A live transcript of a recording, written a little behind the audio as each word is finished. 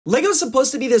LEGO's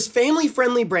supposed to be this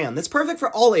family-friendly brand that's perfect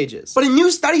for all ages, but a new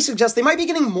study suggests they might be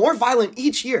getting more violent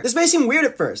each year. This may seem weird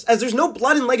at first, as there's no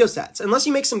blood in LEGO sets, unless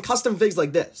you make some custom figs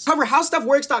like this. However,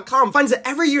 HowStuffWorks.com finds that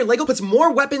every year LEGO puts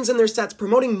more weapons in their sets,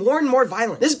 promoting more and more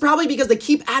violence. This is probably because they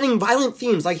keep adding violent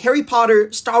themes like Harry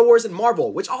Potter, Star Wars, and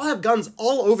Marvel, which all have guns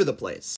all over the place.